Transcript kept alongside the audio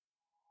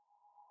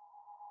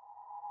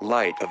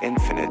Light of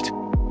Infinite.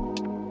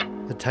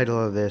 The title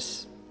of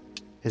this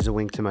is a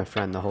wink to my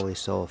friend, the Holy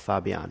Soul,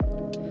 Fabian.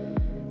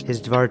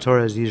 His Dvar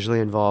Torahs usually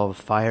involve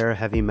fire,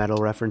 heavy metal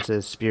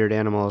references, spirit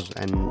animals,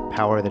 and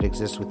power that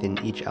exists within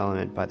each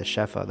element by the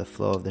Shefa, the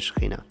flow of the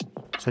Shekhinah.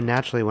 So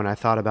naturally, when I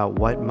thought about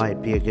what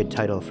might be a good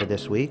title for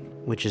this week,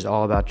 which is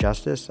all about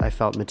justice, I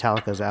felt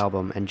Metallica's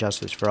album And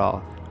Justice for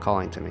All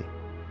calling to me.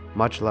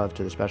 Much love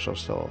to the special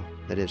soul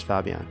that is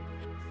Fabian.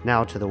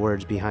 Now to the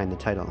words behind the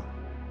title.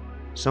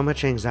 So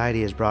much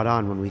anxiety is brought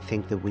on when we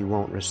think that we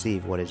won't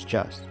receive what is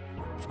just.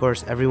 Of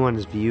course,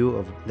 everyone's view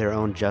of their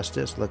own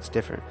justice looks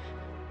different,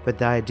 but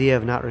the idea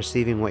of not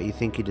receiving what you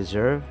think you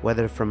deserve,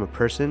 whether from a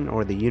person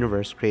or the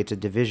universe, creates a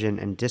division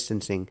and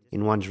distancing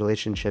in one's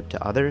relationship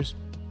to others,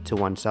 to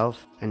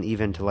oneself, and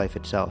even to life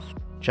itself.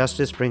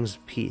 Justice brings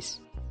peace,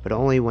 but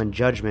only when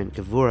judgment,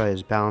 gevura,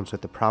 is balanced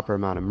with the proper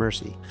amount of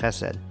mercy,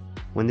 chesed.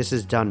 When this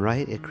is done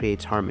right, it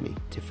creates harmony,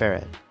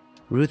 tiferet.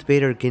 Ruth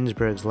Bader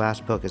Ginsburg's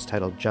last book is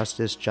titled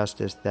Justice,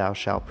 Justice, Thou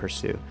Shalt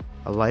Pursue,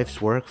 a life's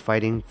work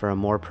fighting for a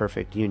more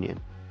perfect union.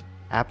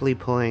 Aptly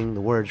pulling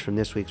the words from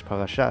this week's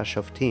parasha,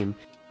 shoftim,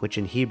 which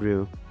in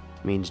Hebrew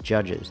means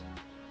judges.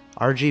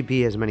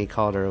 RGB, as many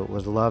called her,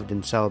 was loved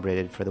and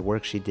celebrated for the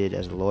work she did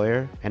as a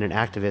lawyer and an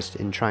activist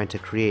in trying to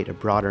create a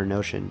broader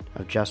notion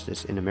of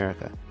justice in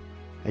America.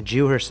 A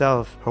Jew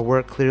herself, her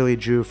work clearly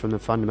drew from the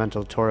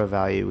fundamental Torah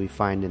value we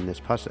find in this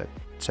pasuk,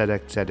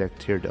 tzedek, tzedek,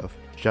 tirdof.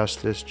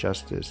 Justice,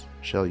 justice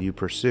shall you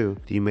pursue,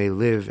 that you may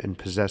live and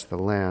possess the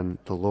land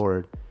the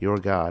Lord, your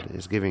God,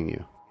 is giving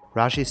you.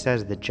 Rashi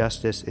says that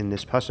justice in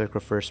this pasuk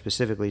refers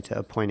specifically to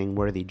appointing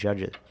worthy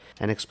judges,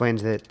 and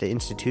explains that the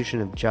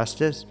institution of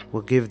justice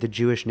will give the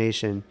Jewish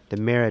nation the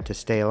merit to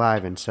stay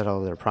alive and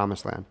settle their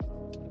promised land.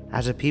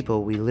 As a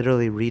people, we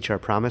literally reach our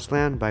promised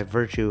land by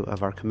virtue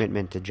of our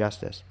commitment to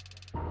justice.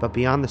 But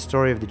beyond the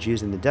story of the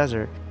Jews in the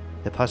desert,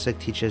 the pasuk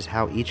teaches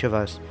how each of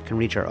us can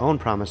reach our own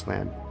promised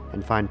land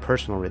and find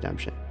personal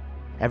redemption.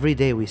 Every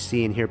day we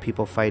see and hear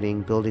people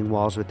fighting, building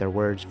walls with their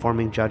words,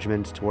 forming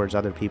judgments towards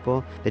other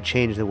people that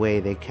change the way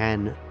they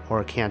can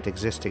or can't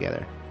exist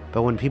together.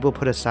 But when people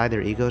put aside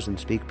their egos and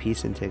speak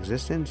peace into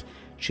existence,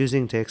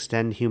 choosing to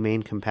extend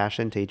humane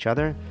compassion to each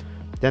other,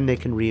 then they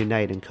can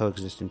reunite and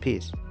coexist in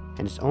peace.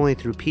 And it's only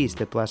through peace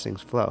that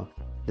blessings flow.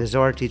 The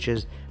Zohar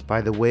teaches, by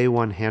the way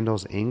one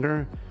handles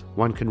anger,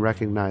 one can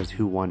recognize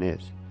who one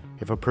is.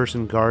 If a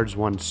person guards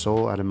one's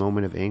soul at a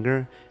moment of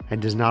anger and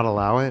does not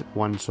allow it,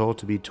 one's soul,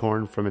 to be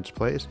torn from its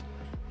place,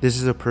 this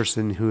is a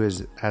person who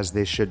is as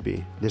they should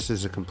be. This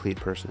is a complete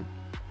person.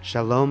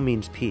 Shalom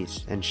means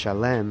peace, and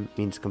shalem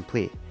means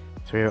complete.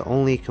 So we are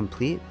only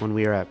complete when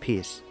we are at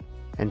peace.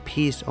 And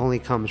peace only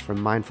comes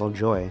from mindful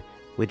joy,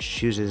 which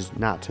chooses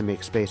not to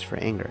make space for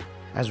anger.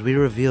 As we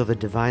reveal the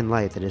divine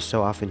light that is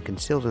so often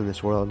concealed in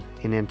this world,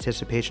 in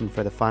anticipation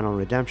for the final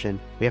redemption,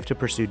 we have to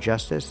pursue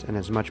justice and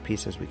as much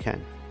peace as we can.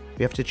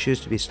 We have to choose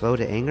to be slow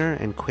to anger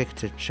and quick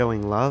to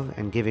showing love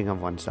and giving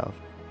of oneself.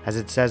 As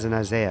it says in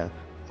Isaiah,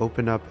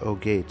 "Open up, O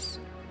gates,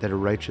 that a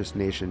righteous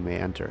nation may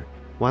enter."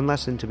 One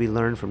lesson to be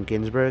learned from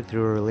Ginsburg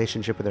through a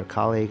relationship with her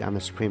colleague on the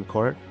Supreme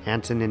Court,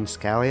 Antonin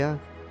Scalia,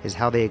 is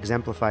how they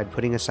exemplified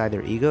putting aside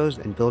their egos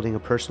and building a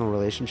personal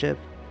relationship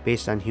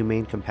based on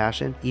humane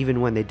compassion, even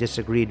when they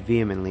disagreed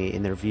vehemently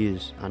in their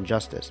views on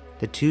justice.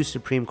 The two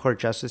Supreme Court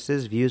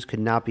justices' views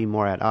could not be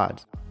more at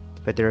odds,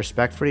 but their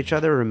respect for each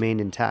other remained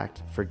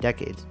intact for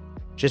decades.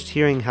 Just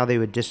hearing how they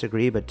would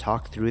disagree but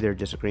talk through their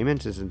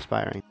disagreements is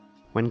inspiring.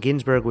 When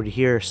Ginsburg would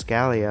hear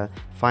Scalia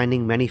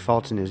finding many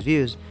faults in his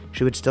views,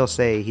 she would still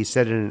say he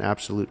said it in an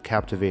absolute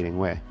captivating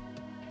way.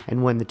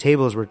 And when the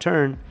tables were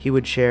turned, he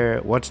would share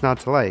what's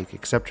not to like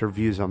except her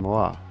views on the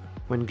law.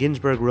 When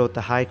Ginsburg wrote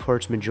the High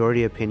Court's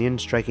majority opinion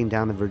striking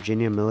down the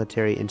Virginia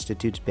Military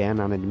Institute's ban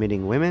on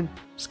admitting women,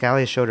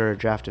 Scalia showed her a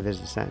draft of his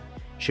dissent.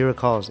 She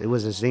recalls it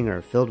was a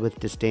zinger filled with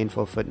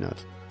disdainful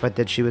footnotes, but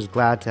that she was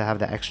glad to have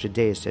the extra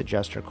days to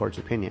adjust her court's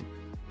opinion.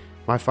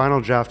 My final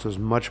draft was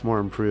much more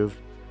improved,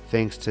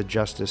 thanks to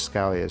Justice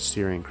Scalia's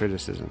searing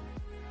criticism.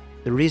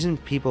 The reason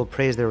people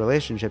praise their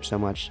relationship so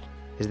much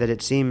is that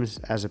it seems,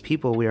 as a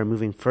people, we are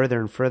moving further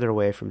and further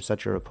away from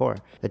such a rapport.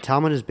 The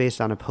Talmud is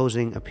based on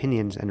opposing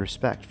opinions and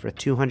respect. For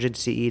 200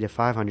 CE to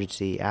 500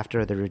 CE,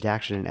 after the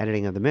redaction and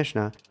editing of the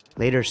Mishnah,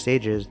 later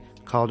sages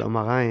called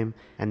Omaraim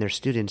and their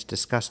students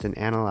discussed and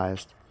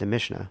analyzed the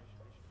Mishnah.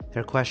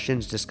 Their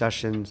questions,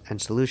 discussions,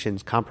 and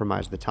solutions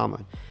comprise the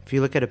Talmud. If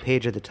you look at a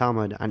page of the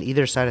Talmud, on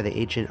either side of the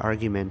ancient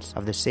arguments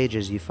of the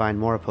sages, you find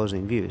more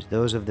opposing views.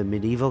 Those of the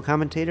medieval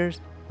commentators,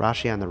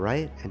 Rashi on the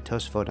right, and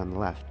Tosfot on the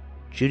left.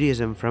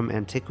 Judaism, from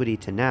antiquity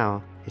to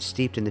now, is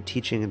steeped in the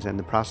teachings and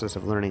the process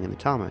of learning in the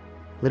Talmud.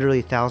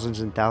 Literally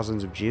thousands and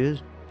thousands of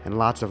Jews and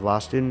lots of law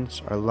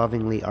students are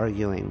lovingly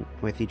arguing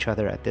with each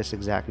other at this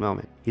exact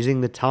moment,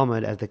 using the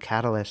Talmud as the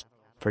catalyst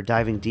for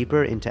diving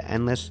deeper into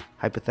endless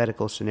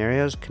hypothetical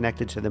scenarios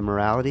connected to the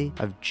morality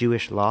of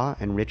Jewish law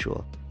and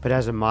ritual. But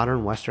as a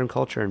modern Western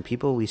culture and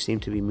people, we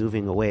seem to be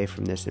moving away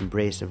from this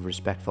embrace of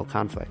respectful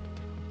conflict.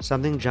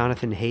 Something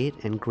Jonathan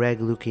Haidt and Greg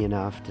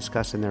Lukianoff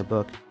discuss in their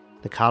book,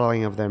 The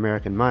Coddling of the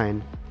American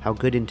Mind, how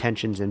good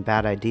intentions and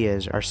bad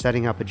ideas are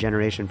setting up a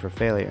generation for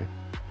failure.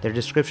 Their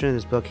description of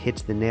this book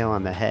hits the nail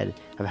on the head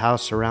of how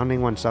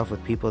surrounding oneself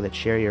with people that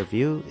share your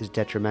view is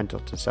detrimental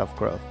to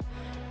self-growth.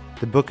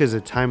 The book is a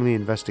timely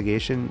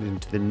investigation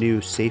into the new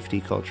safety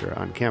culture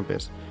on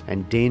campus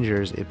and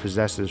dangers it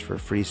possesses for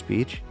free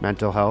speech,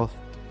 mental health,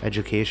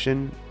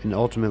 education, and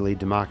ultimately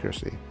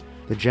democracy.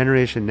 The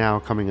generation now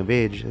coming of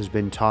age has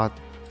been taught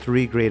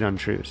 3 great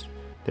untruths.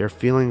 Their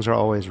feelings are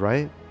always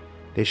right,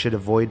 they should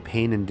avoid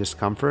pain and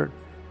discomfort,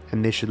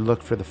 and they should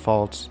look for the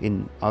faults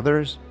in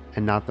others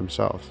and not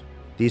themselves.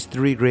 These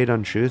 3 great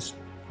untruths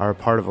are a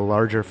part of a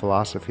larger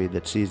philosophy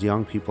that sees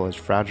young people as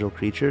fragile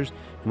creatures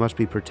who must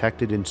be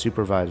protected and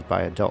supervised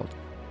by adults.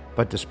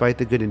 But despite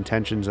the good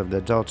intentions of the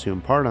adults who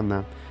impart on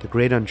them, the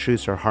great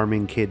untruths are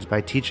harming kids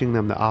by teaching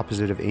them the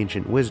opposite of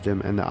ancient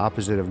wisdom and the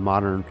opposite of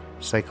modern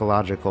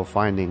psychological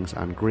findings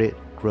on grit,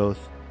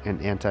 growth,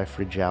 and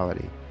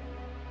anti-fragility.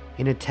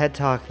 In a TED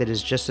Talk that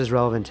is just as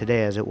relevant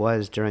today as it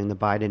was during the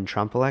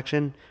Biden-Trump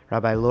election,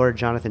 Rabbi Lord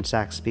Jonathan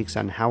Sacks speaks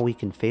on how we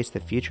can face the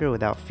future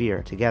without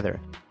fear together.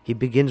 He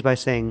begins by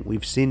saying,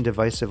 "We've seen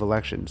divisive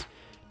elections,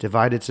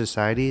 divided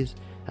societies,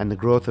 and the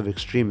growth of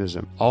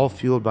extremism, all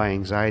fueled by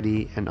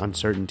anxiety and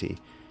uncertainty.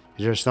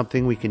 Is there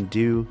something we can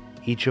do,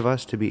 each of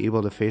us, to be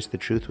able to face the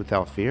truth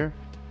without fear?"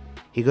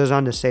 He goes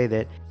on to say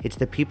that it's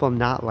the people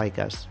not like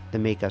us that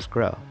make us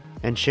grow,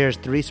 and shares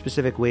 3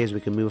 specific ways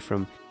we can move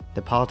from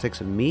the politics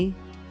of me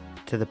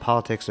to the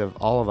politics of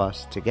all of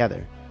us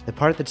together. The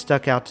part that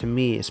stuck out to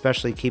me,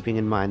 especially keeping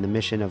in mind the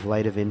mission of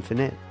Light of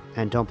Infinite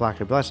and Don't Block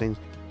Your Blessings,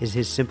 is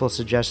his simple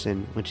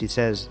suggestion, which he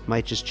says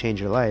might just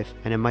change your life,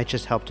 and it might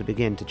just help to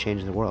begin to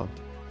change the world.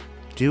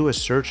 Do a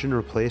search and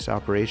replace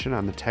operation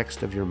on the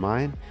text of your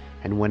mind,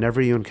 and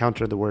whenever you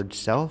encounter the word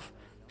self,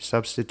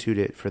 substitute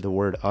it for the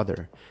word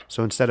other.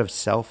 So instead of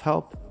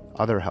self-help,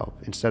 other help.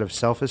 Instead of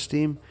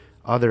self-esteem,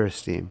 other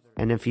esteem.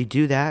 And if you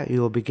do that,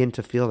 you will begin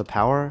to feel the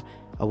power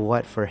of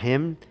what for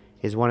him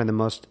is one of the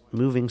most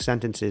moving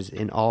sentences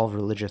in all of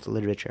religious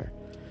literature.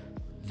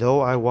 "Though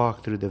I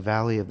walk through the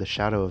valley of the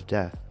shadow of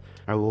death,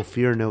 I will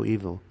fear no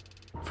evil,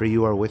 for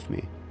you are with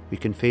me." We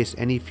can face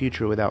any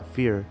future without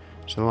fear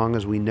so long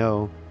as we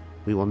know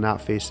we will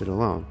not face it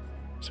alone.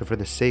 So for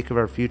the sake of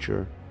our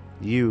future,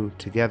 you,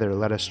 together,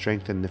 let us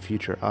strengthen the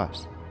future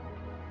us.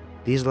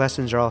 These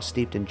lessons are all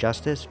steeped in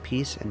justice,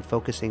 peace, and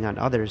focusing on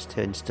others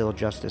to instill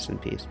justice and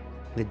peace.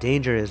 The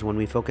danger is when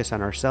we focus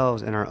on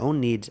ourselves and our own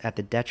needs at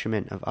the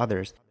detriment of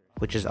others,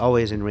 which is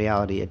always in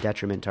reality a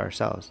detriment to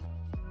ourselves.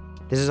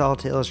 This is all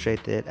to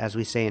illustrate that, as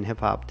we say in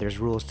hip-hop, there's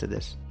rules to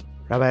this.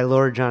 Rabbi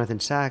Lord Jonathan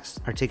Sacks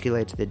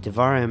articulates that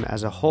Devarim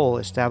as a whole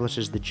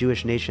establishes the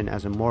Jewish nation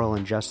as a moral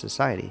and just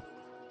society.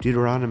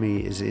 Deuteronomy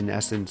is in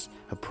essence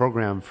a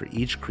program for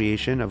each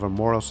creation of a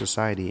moral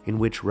society in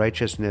which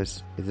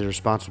righteousness is the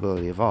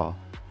responsibility of all.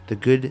 The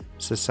good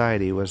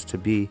society was to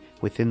be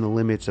within the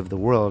limits of the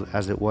world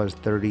as it was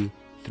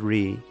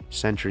 33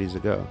 centuries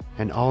ago,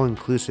 and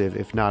all-inclusive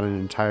if not an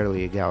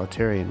entirely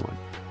egalitarian one.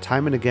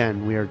 Time and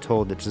again we are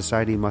told that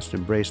society must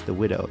embrace the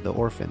widow, the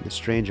orphan, the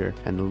stranger,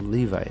 and the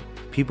Levite,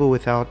 people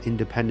without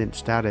independent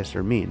status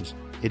or means.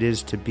 It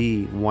is to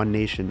be one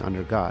nation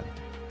under God.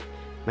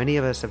 Many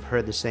of us have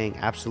heard the saying,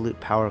 "Absolute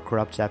power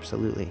corrupts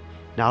absolutely."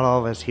 Not all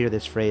of us hear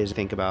this phrase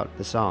think about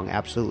the song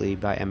 "Absolutely"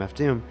 by MF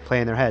Doom play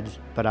in their heads,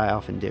 but I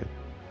often do.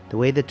 The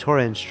way the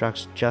Torah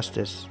instructs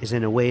justice is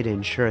in a way to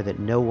ensure that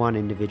no one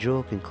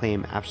individual can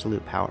claim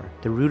absolute power.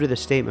 The root of the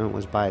statement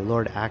was by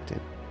Lord Acton.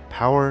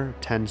 "Power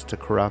tends to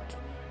corrupt,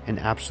 and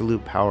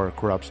absolute power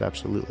corrupts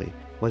absolutely,"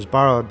 was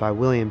borrowed by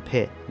William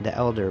Pitt, the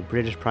elder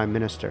British Prime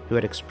Minister, who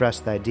had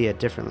expressed the idea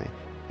differently.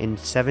 In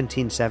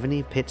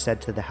 1770, Pitt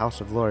said to the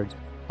House of Lords,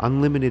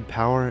 "Unlimited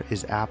power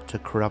is apt to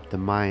corrupt the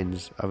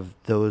minds of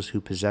those who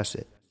possess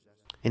it."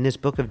 In this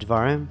book of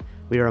Devarim,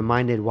 we are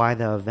reminded why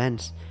the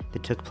events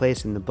that took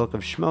place in the book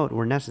of Shemot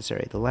were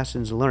necessary, the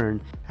lessons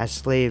learned as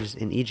slaves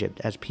in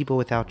Egypt, as people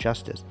without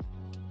justice.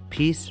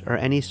 Peace or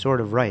any sort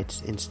of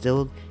rights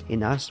instilled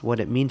in us what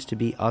it means to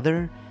be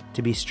other,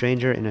 to be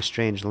stranger in a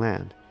strange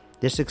land.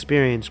 This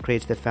experience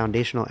creates the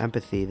foundational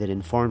empathy that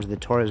informs the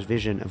Torah's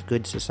vision of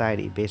good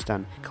society based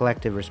on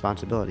collective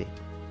responsibility.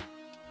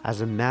 As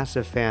a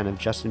massive fan of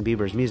Justin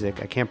Bieber's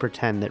music, I can't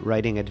pretend that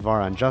writing a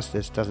Dvar on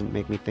justice doesn't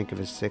make me think of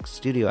his 6th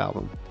studio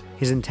album.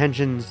 His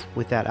intentions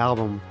with that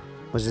album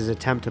was his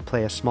attempt to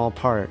play a small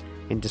part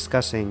in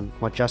discussing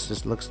what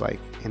justice looks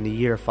like in the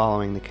year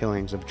following the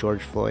killings of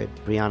George Floyd,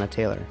 Breonna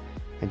Taylor,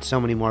 and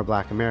so many more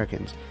Black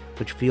Americans,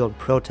 which fueled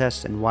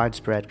protests and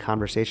widespread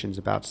conversations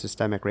about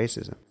systemic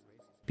racism.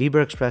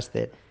 Bieber expressed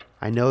that,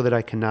 "I know that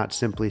I cannot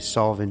simply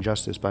solve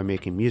injustice by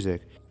making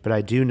music, but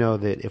I do know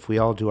that if we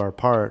all do our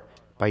part,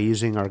 by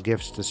using our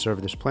gifts to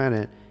serve this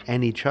planet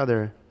and each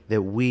other,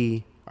 that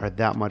we are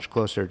that much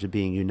closer to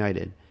being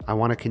united. I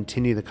want to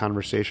continue the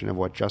conversation of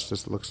what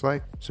justice looks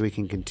like so we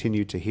can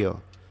continue to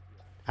heal."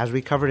 As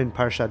we covered in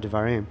Parshat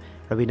Devarim,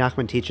 Rabbi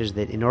Nachman teaches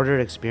that in order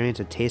to experience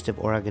a taste of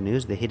Or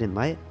HaGanuz, the hidden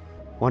light,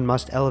 one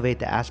must elevate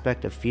the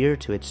aspect of fear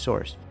to its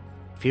source.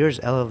 Fear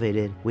is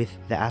elevated with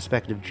the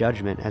aspect of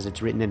judgment, as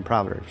it's written in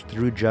Proverbs.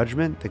 Through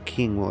judgment, the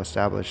king will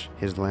establish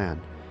his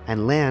land.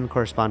 And land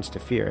corresponds to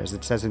fear, as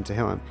it says in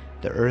Tehillim,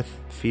 the earth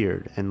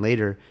feared, and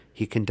later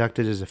he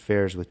conducted his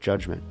affairs with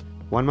judgment.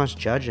 One must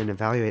judge and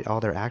evaluate all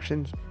their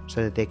actions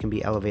so that they can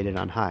be elevated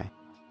on high.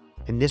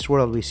 In this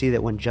world, we see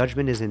that when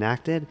judgment is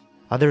enacted,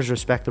 others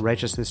respect the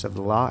righteousness of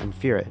the law and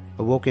fear it,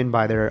 awoken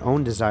by their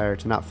own desire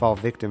to not fall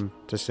victim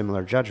to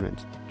similar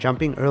judgments.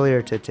 Jumping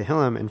earlier to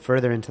Tehillim and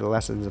further into the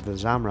lessons of the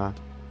Zamra,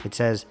 it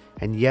says,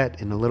 "And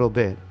yet, in a little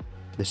bit,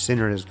 the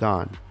sinner is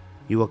gone.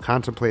 You will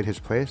contemplate his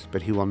place,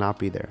 but he will not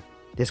be there."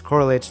 This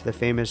correlates to the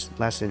famous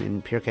lesson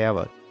in Pirkei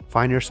Avot.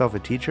 Find yourself a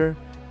teacher,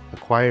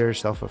 acquire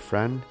yourself a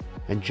friend,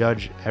 and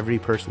judge every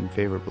person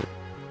favorably.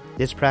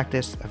 This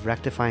practice of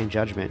rectifying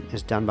judgment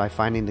is done by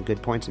finding the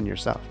good points in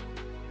yourself.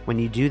 When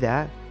you do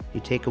that, you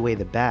take away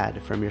the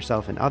bad from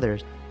yourself and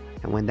others,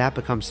 and when that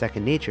becomes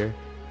second nature,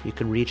 you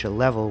can reach a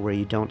level where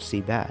you don't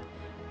see bad.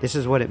 This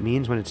is what it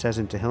means when it says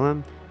in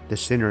Tehillim, "The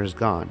sinner is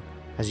gone,"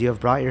 as you have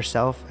brought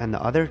yourself and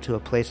the other to a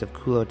place of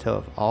kulo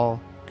tov, all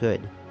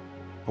good.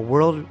 A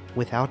world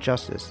without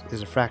justice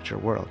is a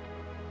fractured world.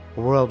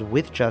 A world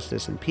with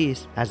justice and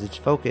peace as its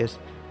focus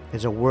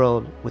is a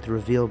world with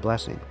revealed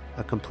blessing,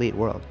 a complete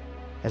world.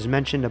 As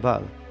mentioned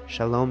above,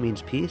 shalom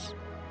means peace,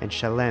 and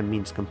shalem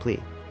means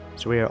complete.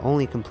 So we are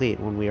only complete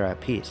when we are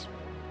at peace.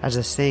 As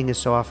the saying is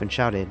so often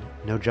shouted,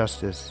 no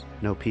justice,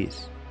 no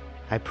peace.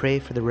 I pray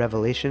for the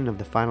revelation of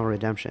the final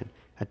redemption,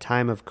 a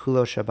time of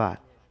kulo Shabbat,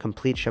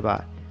 complete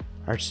Shabbat.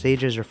 Our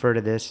sages refer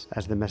to this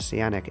as the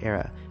Messianic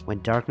era,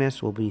 when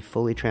darkness will be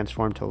fully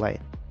transformed to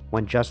light,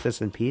 when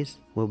justice and peace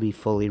will be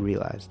fully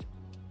realized.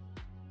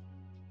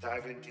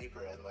 Dive in deeper